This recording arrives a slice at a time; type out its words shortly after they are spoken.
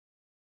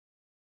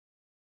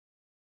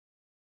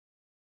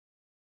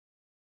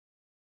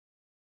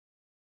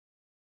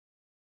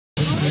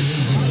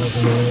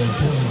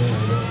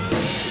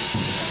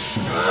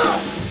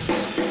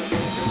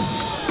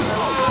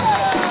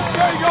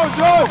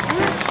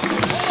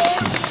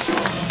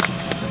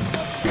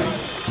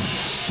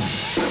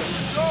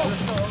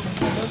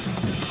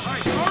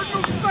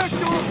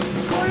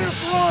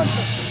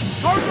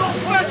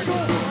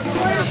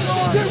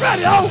Get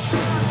ready, oh!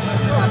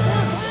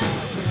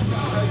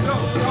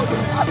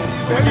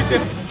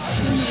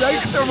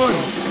 Get their money.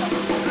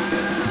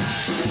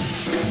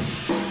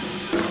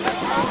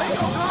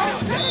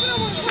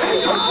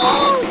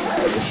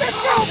 Let's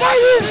go,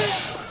 baby!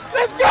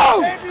 Let's go!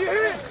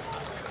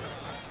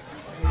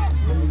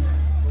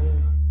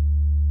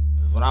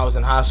 When I was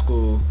in high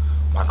school,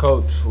 my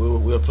coach, we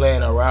were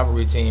playing a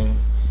rivalry team,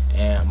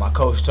 and my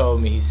coach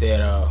told me, he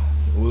said,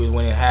 we was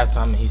winning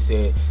halftime, and he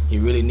said he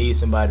really needs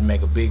somebody to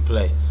make a big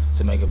play.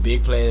 To make a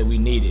big play that we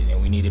needed,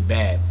 and we needed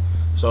bad.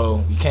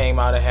 So we came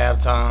out at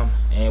halftime,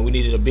 and we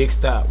needed a big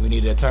stop. We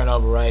needed a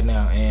turnover right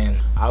now, and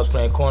I was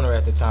playing corner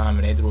at the time,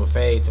 and they threw a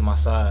fade to my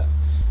side.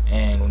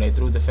 And when they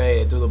threw the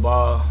fade, threw the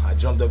ball, I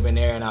jumped up in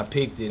there and I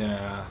picked it, and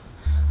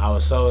I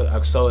was so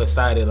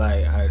excited.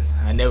 Like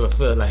I never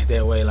felt like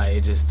that way. Like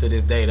it just, to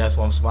this day, that's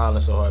why I'm smiling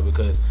so hard,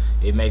 because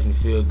it makes me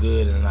feel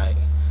good, and like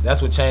that's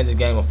what changed the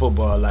game of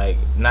football. Like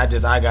not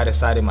just I got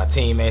excited, my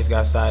teammates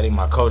got excited,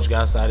 my coach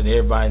got excited,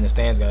 everybody in the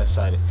stands got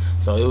excited.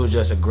 So it was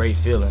just a great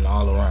feeling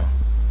all around.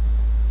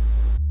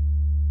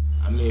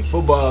 I mean,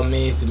 football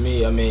means to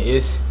me, I mean,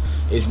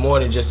 it's more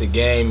than just a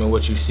game and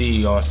what you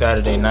see on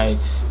Saturday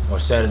nights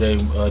or Saturday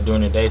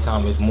during the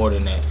daytime. It's more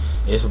than that.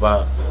 It's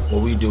about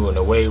what we do in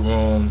the weight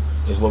room.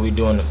 It's what we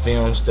do in the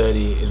film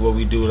study. It's what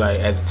we do like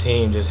as a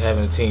team, just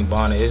having a team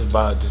bonding. It's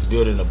about just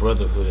building a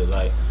brotherhood.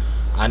 Like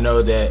I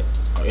know that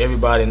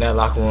everybody in that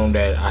locker room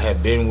that I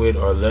have been with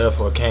or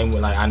left or came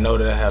with, like I know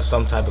that I have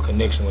some type of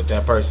connection with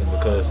that person,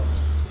 because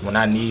when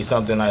I need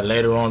something like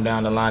later on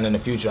down the line in the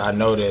future, I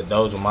know that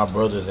those are my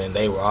brothers, and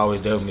they were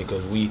always there with me,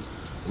 because we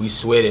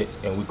sweated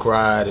and we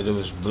cried, and it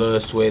was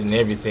blood, sweat, and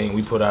everything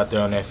we put out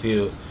there on that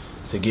field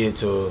to get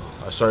to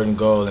a certain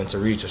goal and to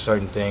reach a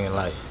certain thing in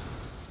life.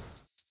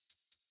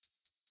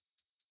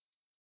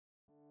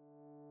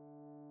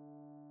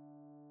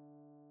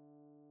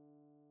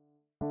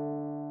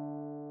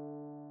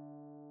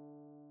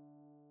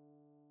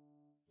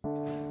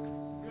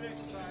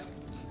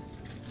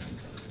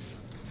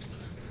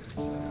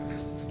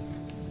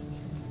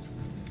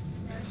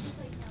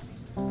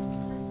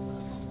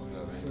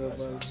 What's up,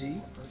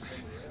 OG?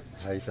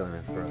 How you feeling,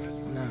 man, bro?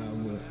 Nah,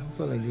 but I'm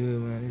feeling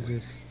good, man. It's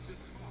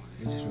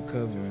just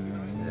recovering,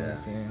 man. You know what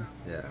I'm saying?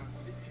 Yeah.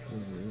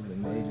 It was a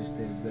major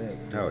step back.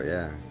 Oh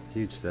yeah,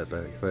 huge step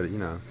back. But you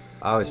know,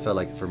 I always felt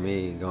like for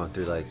me, going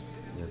through like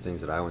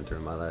things that I went through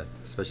in my life,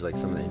 especially like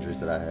some of the injuries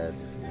that I had,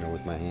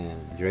 with my hand,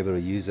 you're able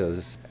to use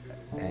those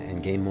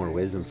and gain more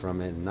wisdom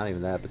from it. And not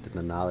even that, but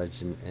the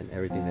knowledge and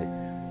everything that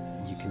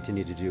you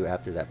continue to do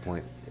after that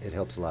point, it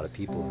helps a lot of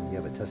people, and you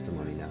have a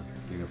testimony now.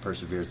 You're gonna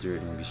persevere through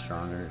it and be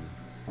stronger.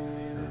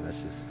 And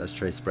that's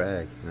Tre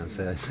Spragg, you know what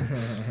I'm saying?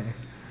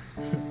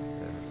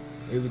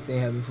 Everything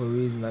happened for a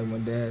reason, like my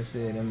dad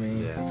said. I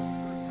mean, yeah.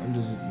 I'm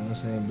just,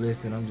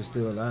 blessed, and I'm just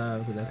still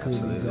alive, because I could be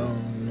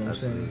gone, you know what I'm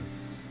saying?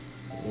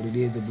 But it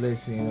is a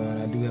blessing,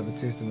 and I do have a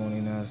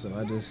testimony now, so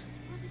I just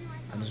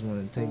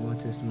want to take my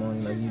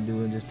testimony like you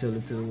do and just tell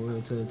it to the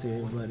world, tell it to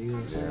everybody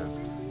else. Yeah.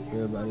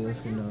 Everybody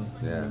else can know,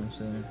 you know what I'm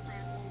saying?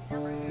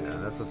 Yeah,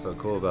 that's what's so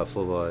cool about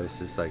football. It's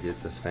just like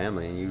it's a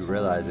family, and you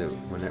realize it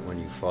when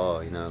you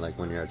fall, like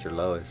when you're at your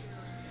lowest.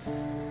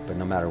 But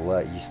no matter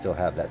what, you still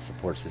have that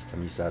support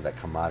system. You still have that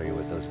camaraderie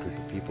with those group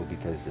of people,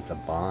 because it's a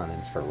bond and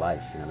it's for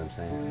life. You know what I'm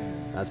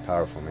saying? That's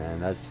powerful,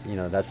 man.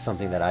 That's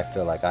something that I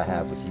feel like I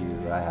have with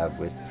you. I have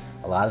with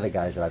a lot of the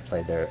guys that I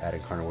played there at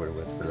Incarnate Word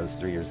with for those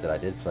 3 years that I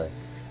did play.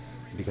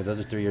 Because those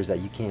are 3 years that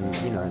you can,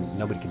 and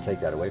nobody can take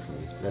that away from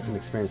you. That's an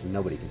experience that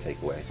nobody can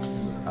take away,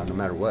 no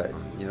matter what.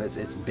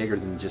 It's bigger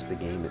than just the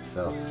game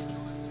itself.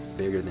 It's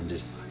bigger than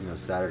just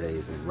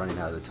Saturdays and running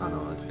out of the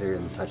tunnel. It's bigger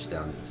than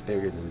touchdowns. It's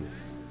bigger than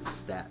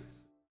stats.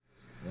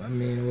 I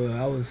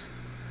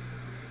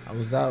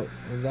was out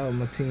with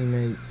my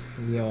teammates.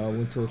 I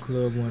went to a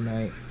club one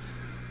night,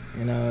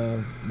 and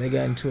they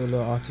got into a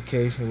little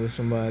altercation with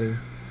somebody,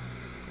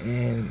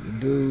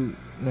 and the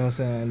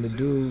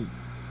dude,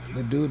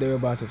 the dude they were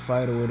about to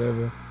fight or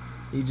whatever,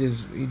 he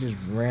just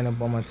ran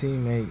up on my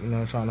teammate,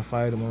 trying to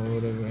fight him or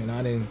whatever.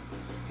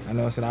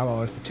 And I said I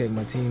always protect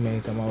my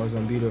teammates. I'm always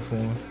gonna be there for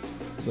them.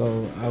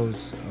 So I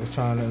was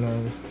trying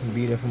to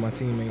be there for my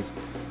teammates.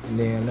 And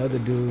then another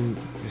dude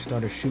just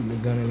started shooting the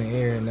gun in the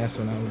air, and that's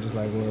when I was just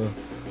like, well,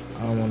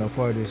 I don't want no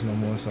part of this no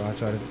more. So I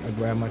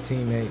grabbed my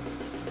teammate,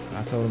 and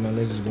I told him, man,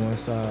 let's just go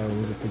inside.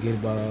 We can forget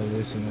about all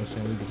this, we can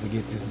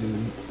forget this dude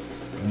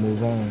and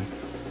move on.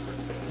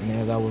 And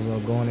as I was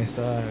going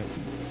inside,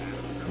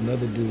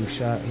 another dude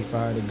he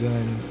fired a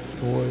gun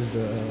towards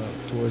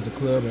the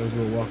club as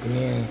we were walking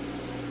in.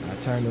 I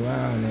turned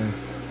around and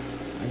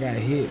I got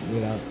hit,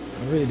 but I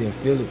really didn't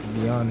feel it, to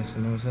be honest,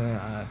 you know what I'm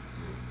saying?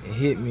 It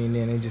hit me, and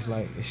then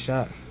it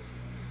shot.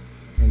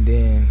 And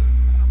then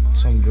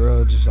some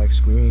girl just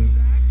screamed.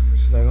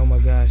 She's like, oh my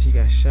God, she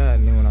got shot.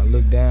 And then when I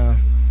looked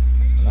down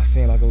and I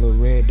seen like a little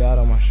red dot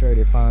on my shirt,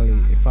 it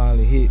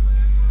finally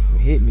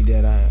hit me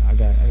that I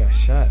got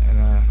shot.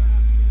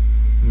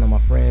 And my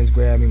friends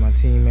grabbed me, my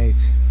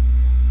teammates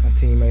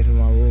and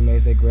my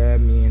roommates, they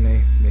grabbed me and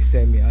they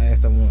set me. I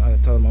told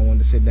them I wanted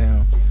to sit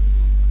down.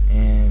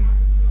 and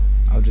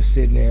I was just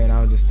sitting there and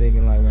I was just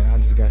thinking like, man, I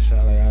just got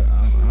shot. Like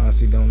I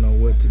honestly don't know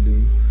what to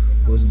do,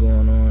 what's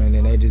going on, and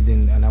then they just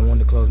didn't. And I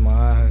wanted to close my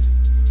eyes,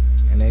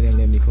 and they didn't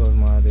let me close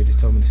my eyes. They just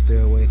told me to stay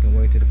awake and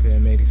wait till the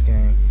paramedics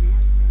came.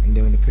 And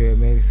then when the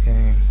paramedics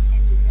came,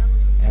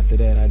 after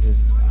that I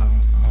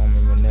don't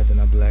remember nothing.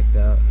 I blacked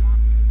out.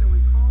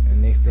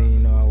 And next thing you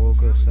know, I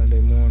woke up Sunday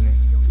morning.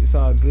 It's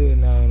all good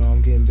now, you know,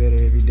 I'm getting better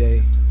every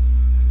day.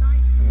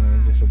 And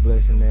it's just a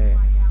blessing that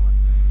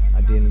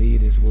I didn't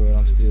leave this world.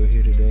 I'm still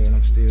here today, and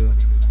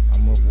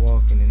I'm up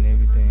walking and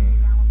everything.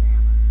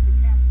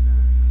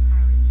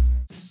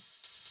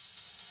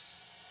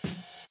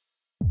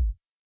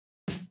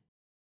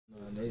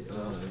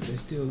 They're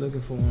still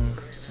looking for him,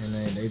 and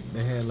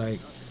they had like,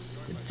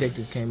 the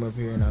detective came up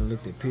here and I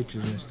looked at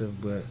pictures and stuff,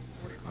 but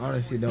I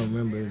honestly don't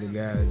remember the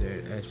guy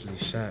that actually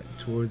shot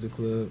towards the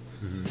club.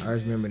 I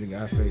just remember the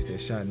guy face that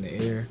shot in the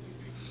air,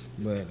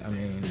 but I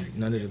mean,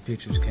 none of the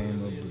pictures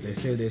came up. But they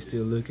said they're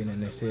still looking,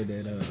 and they said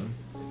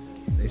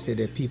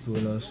that people,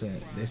 you know what I'm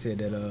saying, they said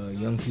that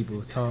young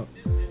people talk,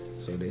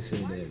 so they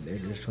said that they're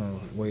just trying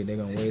to wait, they're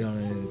gonna wait on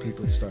it, and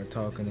people start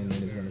talking, and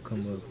then it's gonna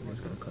come up, and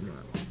it's gonna come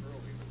out.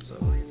 So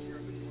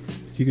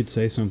if you could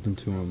say something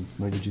to him,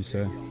 what would you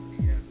say?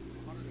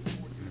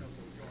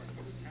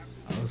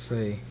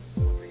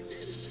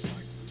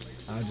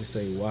 I'll just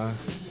say, why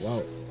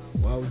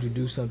would you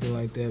do something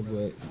like that?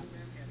 But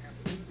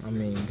I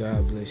mean,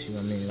 God bless you.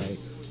 I mean, like,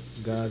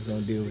 God's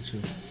gonna deal with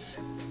you.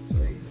 So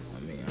I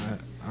mean,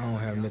 I don't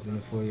have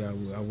nothing for you.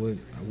 I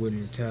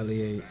wouldn't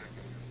retaliate.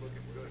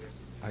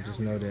 I just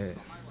know that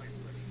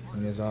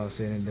when it's all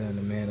said and done,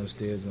 the man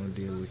upstairs gonna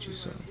deal with you.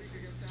 So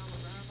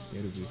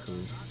it'll be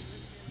cool.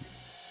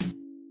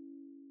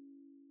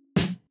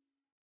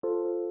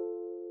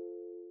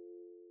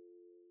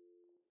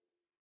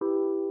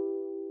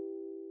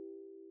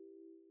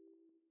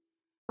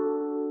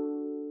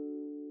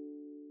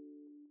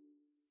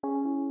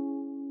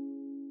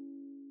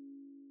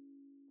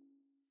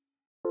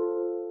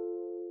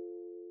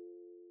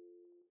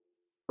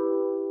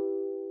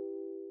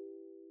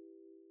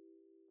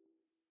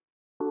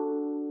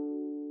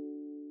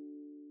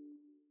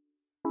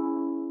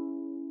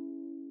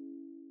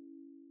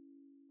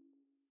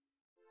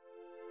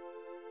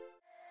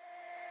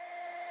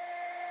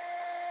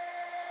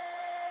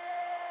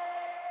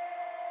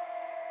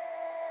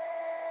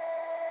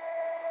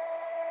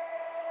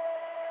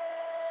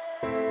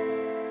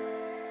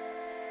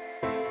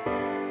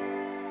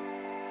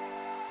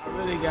 I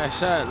really got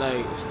shot,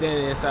 like,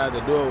 standing inside the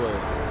doorway.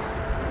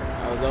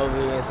 I was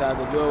over here inside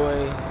the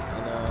doorway, and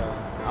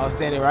I was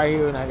standing right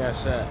here when I got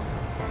shot.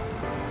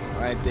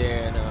 Right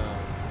there, and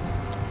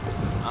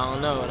I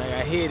don't know, when I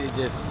got hit, it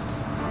just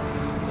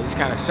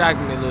kind of shocked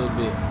me a little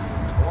bit.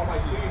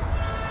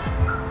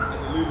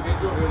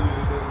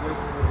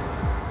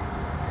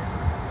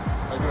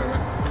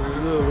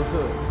 What's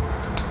up?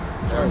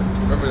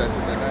 Remember that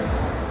night, man?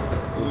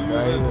 It's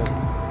right here.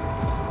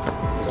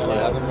 What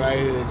happened right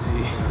here, G.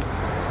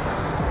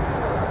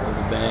 It was a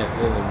bad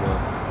feeling, but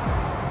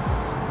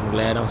I'm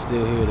glad I'm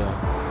still here, though.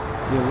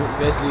 Yeah,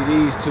 especially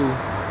these two. You know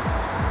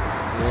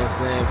what I'm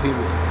saying?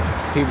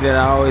 People that I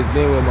always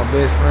been with. My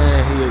best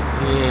friend,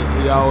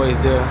 he always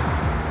there.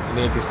 And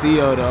then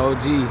Castillo, the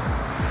OG,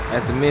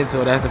 that's the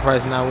mentor. That's the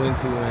person I went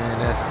to, man.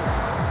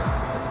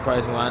 That's the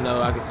person where I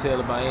know I can tell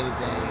about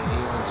anything. He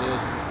won't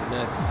judge me for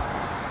nothing.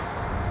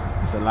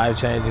 It's a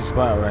life-changing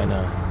spot right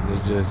now.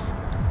 It's just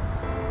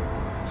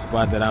a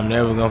spot that I'm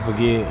never gonna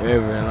forget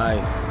ever in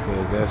life,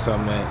 because that's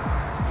something that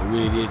it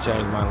really did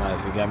change my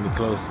life. It got me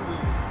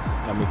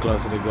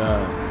closer to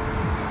God.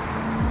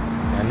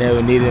 I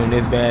never needed him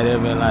this bad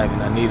ever in life,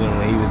 and I needed him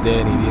when he was there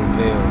and he didn't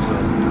fail. So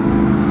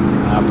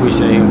I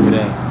appreciate him for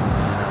that.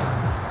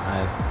 I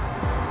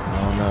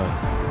don't know.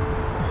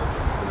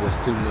 It's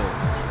just too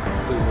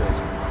much. Too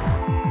much.